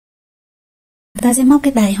Ta sẽ móc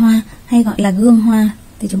cái đài hoa hay gọi là gương hoa,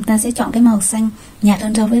 thì chúng ta sẽ chọn cái màu xanh nhạt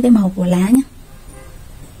hơn so với cái màu của lá nhé.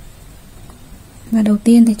 Và đầu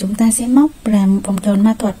tiên thì chúng ta sẽ móc làm vòng tròn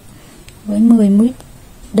ma thuật với 10 mũi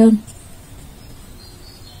đơn.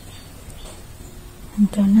 Vòng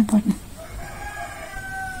tròn ma thuật này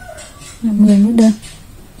là 10 mũi đơn.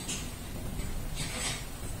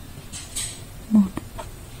 1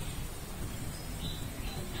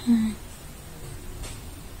 2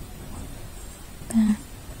 3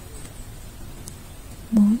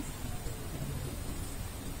 4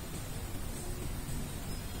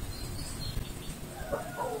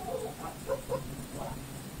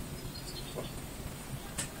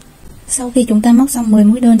 Sau khi chúng ta móc xong 10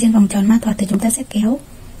 mũi đơn trên vòng tròn ma thuật thì chúng ta sẽ kéo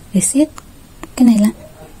để siết cái này lại.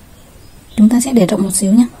 Chúng ta sẽ để rộng một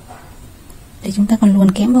xíu nhé, để chúng ta còn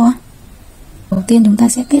luồn kẽm vào. Đầu tiên chúng ta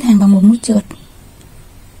sẽ kết hàng bằng một mũi trượt.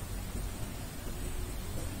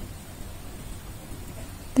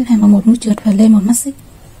 Kết hàng bằng một mũi trượt và lên một mắt xích.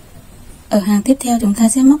 Ở hàng tiếp theo chúng ta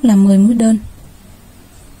sẽ móc là 10 mũi đơn.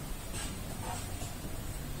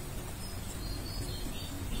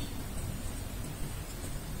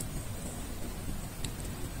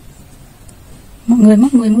 Mọi người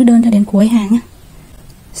móc 10 mũi đơn cho đến cuối hàng nhé.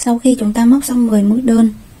 Sau khi chúng ta móc xong 10 mũi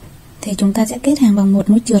đơn thì chúng ta sẽ kết hàng bằng một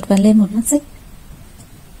mũi trượt và lên một mắt xích.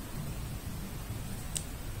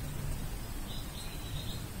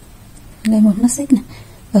 Lên một mắt xích này.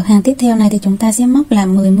 Ở hàng tiếp theo này thì chúng ta sẽ móc là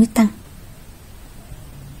 10 mũi tăng.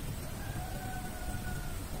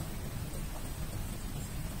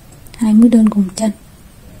 Hai mũi đơn cùng chân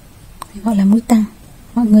thì gọi là mũi tăng.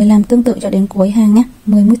 Mọi người làm tương tự cho đến cuối hàng nhé.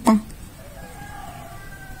 10 mũi tăng.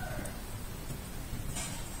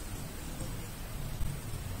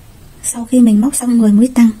 Sau khi mình móc xong 10 mũi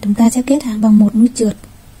tăng, chúng ta sẽ kết hàng bằng một mũi trượt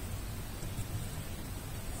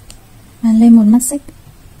và lên một mắt xích.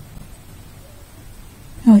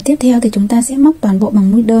 Rồi tiếp theo thì chúng ta sẽ móc toàn bộ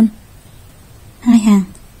bằng mũi đơn 2 hàng.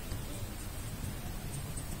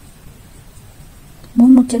 Mỗi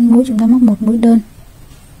một chân mũi chúng ta móc một mũi đơn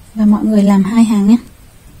và mọi người làm 2 hàng nhé.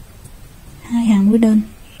 2 hàng mũi đơn.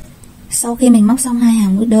 Sau khi mình móc xong 2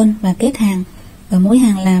 hàng mũi đơn và kết hàng, ở mỗi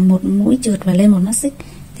hàng là một mũi trượt và lên một mắt xích,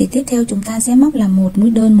 thì tiếp theo chúng ta sẽ móc là một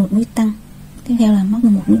mũi đơn, một mũi tăng. Tiếp theo là móc là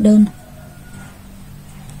một mũi đơn,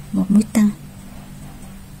 một mũi tăng,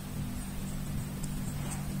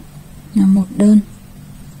 là một đơn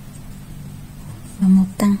và một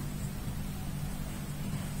tăng.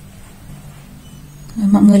 Rồi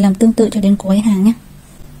mọi người làm tương tự cho đến cuối hàng nhé.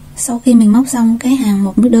 Sau khi mình móc xong cái hàng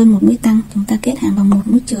một mũi đơn, một mũi tăng, chúng ta kết hàng bằng một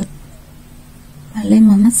mũi trượt và lên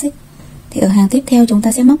một mắt xích. Thì ở hàng tiếp theo chúng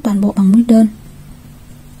ta sẽ móc toàn bộ bằng mũi đơn.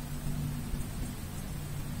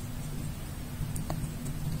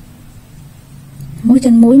 Mỗi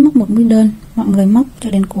chân mũi móc một mũi đơn, mọi người móc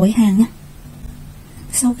cho đến cuối hàng nhé.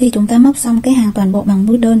 Sau khi chúng ta móc xong cái hàng toàn bộ bằng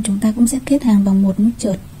mũi đơn, chúng ta cũng sẽ kết hàng bằng một mũi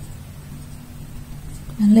trượt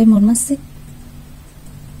và lên một mắt xích.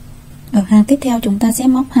 Ở hàng tiếp theo chúng ta sẽ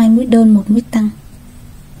móc 2 mũi đơn, một mũi tăng.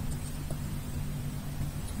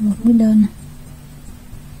 Một mũi đơn này,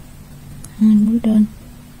 2 mũi đơn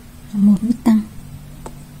và một mũi tăng.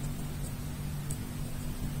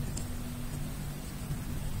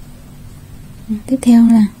 Tiếp theo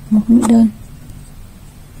là một mũi đơn,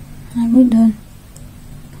 2 mũi đơn,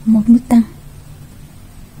 một mũi tăng.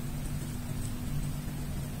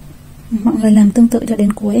 Mọi người làm tương tự cho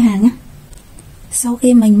đến cuối hàng nhé. Sau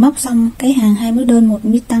khi mình móc xong cái hàng 2 mũi đơn, một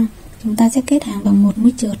mũi tăng, chúng ta sẽ kết hàng bằng một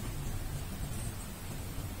mũi trượt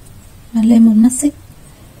và lên một mắt xích.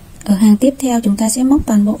 Ở hàng tiếp theo chúng ta sẽ móc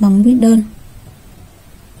toàn bộ bằng mũi đơn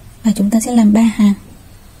và chúng ta sẽ làm 3 hàng,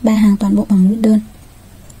 3 hàng toàn bộ bằng mũi đơn.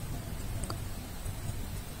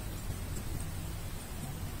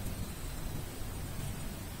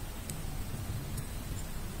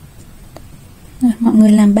 Rồi, mọi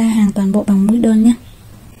người làm 3 hàng toàn bộ bằng mũi đơn nhé.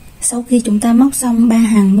 Sau khi chúng ta móc xong 3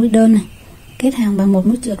 hàng mũi đơn này, kết hàng bằng một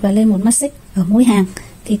mũi trượt và lên một mắt xích ở mỗi hàng,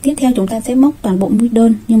 thì tiếp theo chúng ta sẽ móc toàn bộ mũi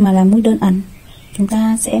đơn nhưng mà là mũi đơn ẩn. Chúng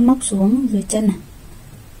ta sẽ móc xuống dưới chân này,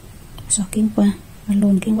 xỏ kim qua và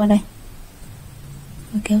luồn kim qua đây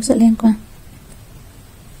và kéo sợi len qua.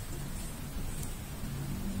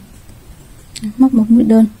 Móc một mũi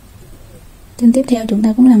đơn. Chân tiếp theo chúng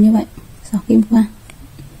ta cũng làm như vậy, xỏ kim qua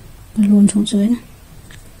và luồn xuống dưới này.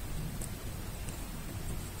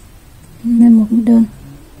 Lên một mũi đơn.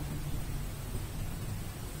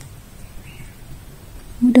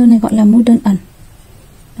 Mũi đơn này gọi là mũi đơn ẩn.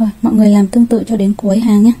 Rồi, mọi người làm tương tự cho đến cuối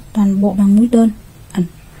hàng nhé, toàn bộ bằng mũi đơn ẩn.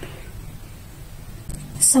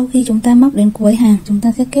 Sau khi chúng ta móc đến cuối hàng, chúng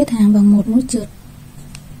ta sẽ kết hàng bằng một mũi trượt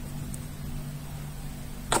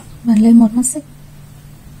và lên một mắt xích.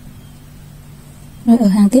 Rồi ở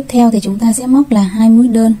hàng tiếp theo thì chúng ta sẽ móc là 2 mũi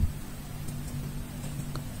đơn,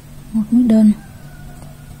 một mũi đơn,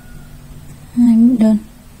 2 mũi đơn,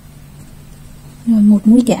 rồi một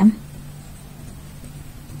mũi giảm,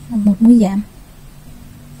 một mũi giảm,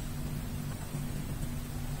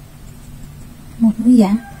 một mũi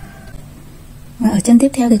giảm. Và ở chân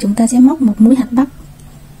tiếp theo thì chúng ta sẽ móc một mũi hạt bắc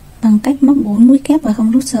bằng cách móc 4 mũi kép và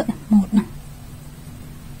không rút sợi. 1 này,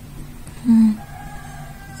 2,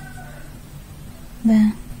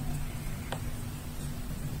 3,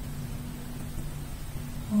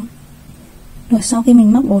 4. Rồi sau khi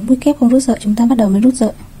mình móc 4 mũi kép không rút sợi, chúng ta bắt đầu mới rút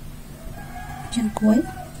sợi chân cuối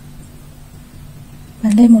và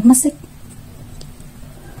lên một mắt xích.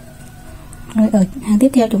 Rồi ở hàng tiếp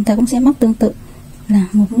theo chúng ta cũng sẽ móc tương tự là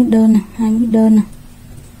một mũi đơn này, 2 mũi đơn này,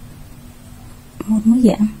 một mũi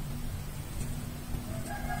giảm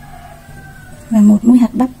và một mũi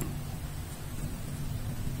hạt bắc.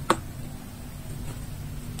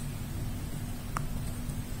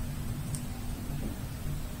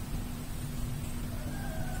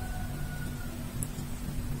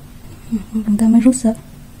 Chúng ta mới rút sợi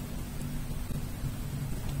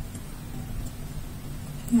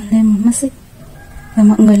và lên một mắt xích. Và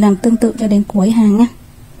mọi người làm tương tự cho đến cuối hàng nhé.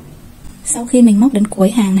 Sau khi mình móc đến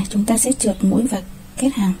cuối hàng này, chúng ta sẽ trượt mũi và kết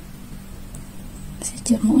hàng. Sẽ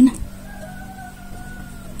trượt mũi này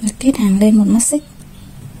và kết hàng lên một mắt xích.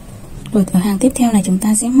 Rồi ở hàng tiếp theo này chúng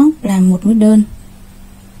ta sẽ móc là một mũi đơn,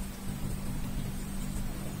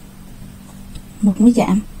 một mũi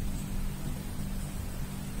giảm,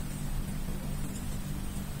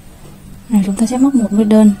 rồi chúng ta sẽ móc một mũi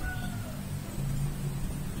đơn,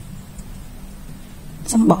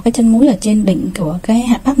 xong bỏ cái chân mũi ở trên đỉnh của cái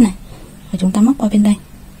hạt bắp này và chúng ta móc qua bên đây,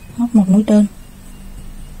 móc một mũi đơn,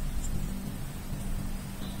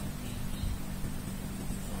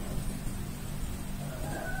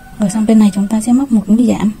 rồi sang bên này chúng ta sẽ móc một mũi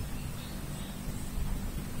giảm,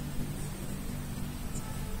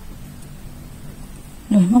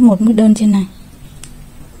 rồi móc một mũi đơn trên này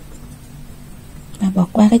và bỏ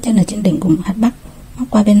qua cái chân ở trên đỉnh của hạt bắc, móc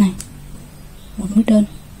qua bên này một mũi đơn.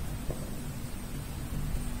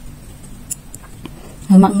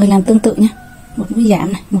 Rồi mọi người làm tương tự nhé, một mũi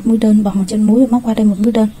giảm này, một mũi đơn, bỏ một chân mũi và móc qua đây một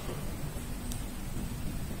mũi đơn.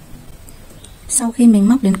 Sau khi mình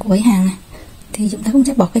móc đến cuối hàng này thì chúng ta cũng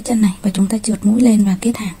sẽ bỏ cái chân này và chúng ta trượt mũi lên và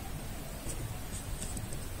kết hàng.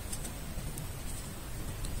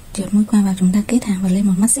 Trượt mũi qua và chúng ta kết hàng và lên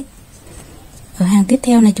một mắt xích. Ở hàng tiếp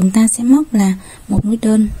theo này chúng ta sẽ móc là một mũi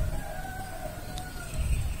đơn,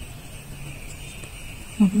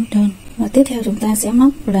 một mũi đơn, và tiếp theo chúng ta sẽ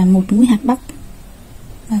móc là một mũi hạt bắc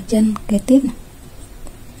vào chân kế tiếp này.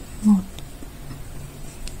 1,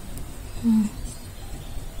 2,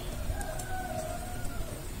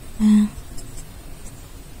 3,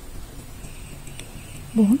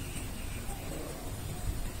 4.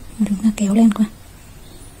 Và chúng ta kéo lên qua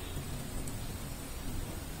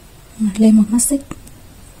lên một mắt xích.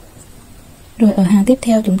 Rồi ở hàng tiếp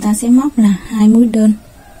theo chúng ta sẽ móc là 2 mũi đơn,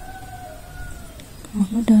 một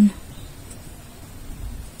mũi đơn,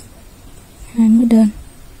 2 mũi đơn,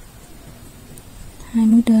 2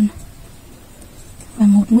 mũi đơn và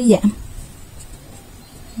một mũi giảm,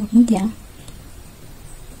 một mũi giảm,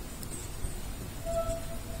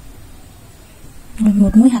 rồi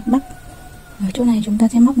một mũi hạt bắc. Ở chỗ này chúng ta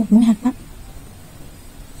sẽ móc một mũi hạt bắc.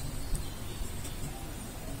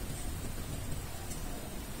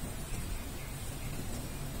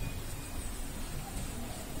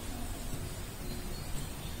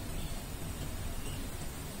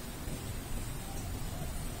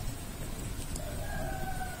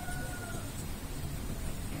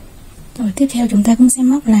 Rồi tiếp theo chúng ta cũng sẽ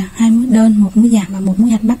móc là 2 mũi đơn, một mũi giảm và một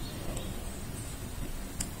mũi hạt bắc.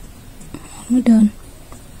 Một mũi đơn,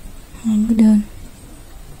 2 mũi đơn,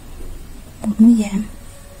 một mũi giảm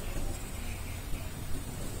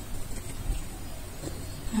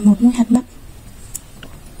và một mũi hạt bắc.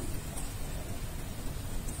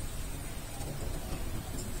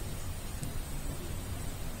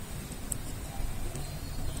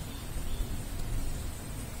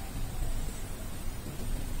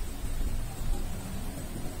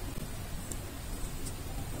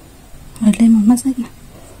 Rồi lên một mắt xích này.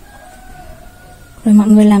 Rồi mọi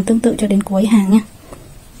người làm tương tự cho đến cuối hàng nha.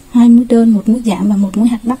 2 mũi đơn, một mũi giảm và một mũi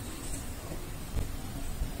hạt bắc.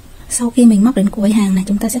 Sau khi mình móc đến cuối hàng này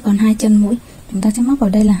chúng ta sẽ còn 2 chân mũi, chúng ta sẽ móc vào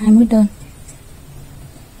đây là 2 mũi đơn.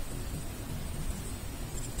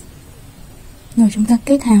 Rồi chúng ta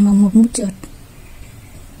kết hàng bằng một mũi trượt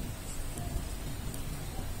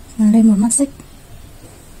và lên một mắt xích.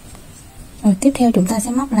 Rồi tiếp theo chúng ta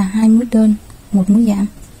sẽ móc là 2 mũi đơn, một mũi giảm,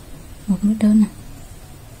 một mũi đơn này,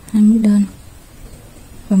 2 mũi đơn,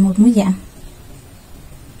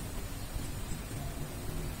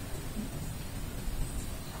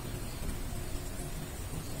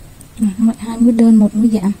 mũi đơn, một mũi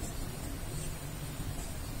giảm.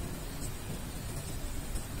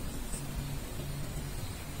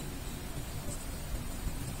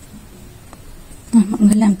 Rồi, mọi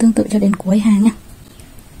người làm tương tự cho đến cuối hàng nhé.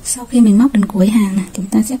 Sau khi mình móc đến cuối hàng này, chúng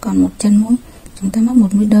ta sẽ còn một chân mũi, chúng ta móc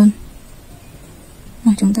một mũi đơn.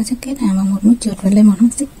 Rồi chúng ta sẽ kết hàng vào một mũi trượt và lên một mắt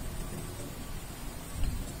xích.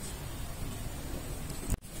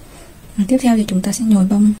 Rồi tiếp theo thì chúng ta sẽ nhồi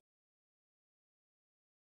bông.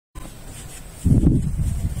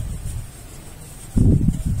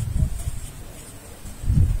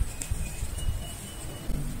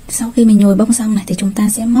 Sau khi mình nhồi bông xong này thì chúng ta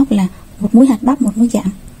sẽ móc là một mũi hạt bắp, một mũi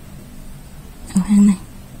giảm ở hàng này,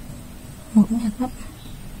 một mũi hạt bắp,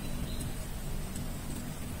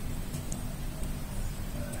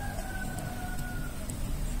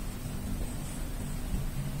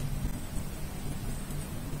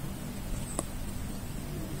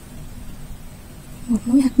 một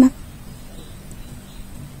mũi hạt bắp,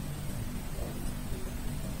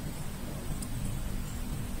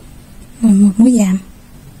 rồi một mũi giảm.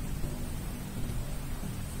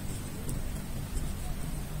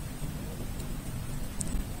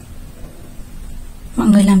 Mọi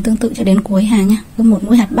người làm tương tự cho đến cuối hàng nhé, cứ một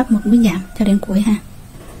mũi hạt bắp, một mũi giảm cho đến cuối hàng.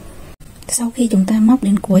 Sau khi chúng ta móc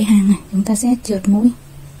đến cuối hàng này, chúng ta sẽ trượt mũi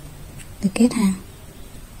để kết hàng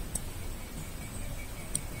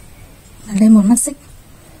và lên một mắt xích.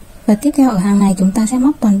 Và tiếp theo ở hàng này chúng ta sẽ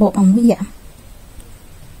móc toàn bộ bằng mũi giảm.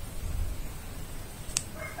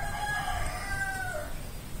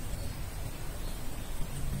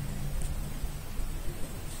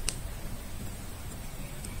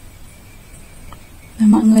 Và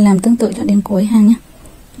mọi người làm tương tự cho đến cuối hàng nhé,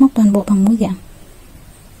 móc toàn bộ bằng mũi giảm.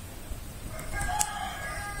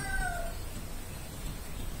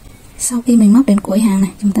 Sau khi mình móc đến cuối hàng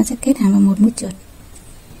này, chúng ta sẽ kết hàng vào một mũi trượt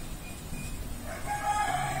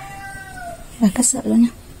và cắt sợi luôn nhé.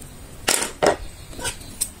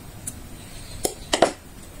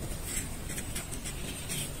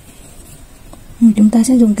 Chúng ta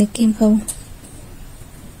sẽ dùng cái kim khâu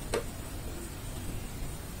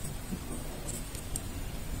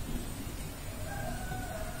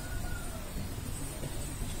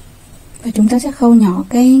và chúng ta sẽ khâu nhỏ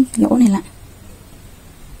cái lỗ này lại.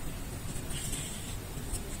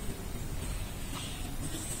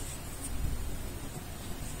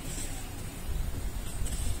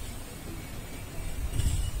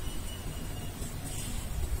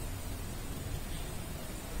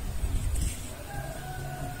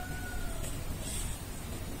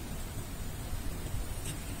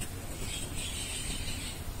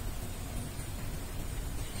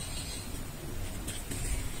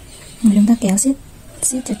 Chúng ta kéo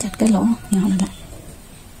siết chặt cái lỗ nhỏ này lại.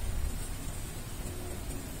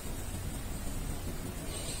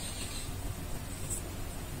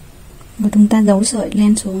 Và chúng ta giấu sợi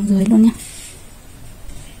len xuống dưới luôn nhé.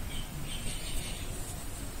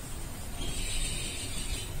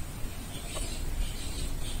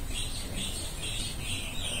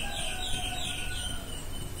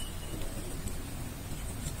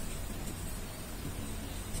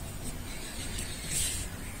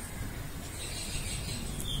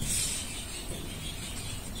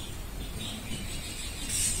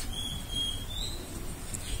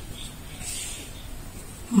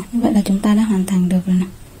 Như vậy là chúng ta đã hoàn thành được rồi nè,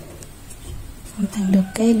 hoàn thành được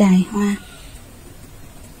cái đài hoa.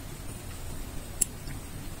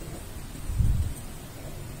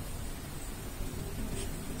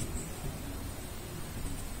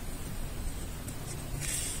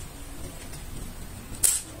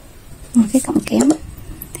 Một cái cọng kém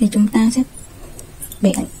thì chúng ta sẽ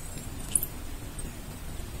bẻ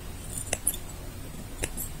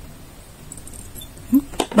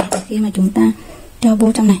khi mà chúng ta cho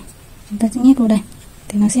vô trong này, chúng ta sẽ nhét vô đây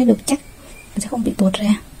thì nó sẽ được chắc, nó sẽ không bị tuột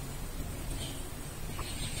ra.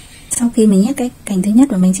 Sau khi mình nhét cái cành thứ nhất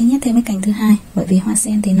và mình sẽ nhét thêm cái cành thứ hai, bởi vì hoa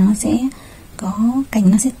sen thì nó sẽ có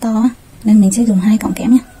cành nó sẽ to nên mình sẽ dùng 2 cọng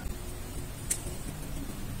kẽm nhé.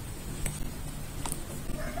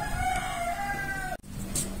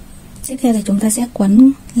 Tiếp theo thì chúng ta sẽ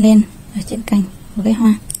quấn len ở trên cành của cái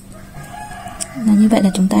hoa. Là như vậy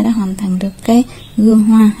là chúng ta đã hoàn thành được cái gương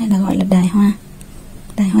hoa, hay là gọi là đài hoa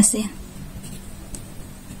sen.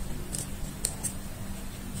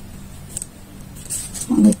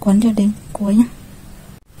 Mọi người quấn cho đến cuối nhé.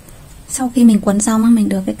 Sau khi mình quấn xong mình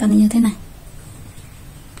được cái cân như thế này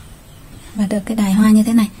và được cái đài hoa như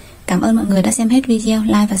thế này. Cảm ơn mọi người đã xem hết video,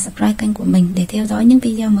 like và subscribe kênh của mình để theo dõi những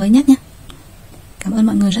video mới nhất nhé. Cảm ơn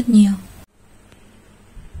mọi người rất nhiều.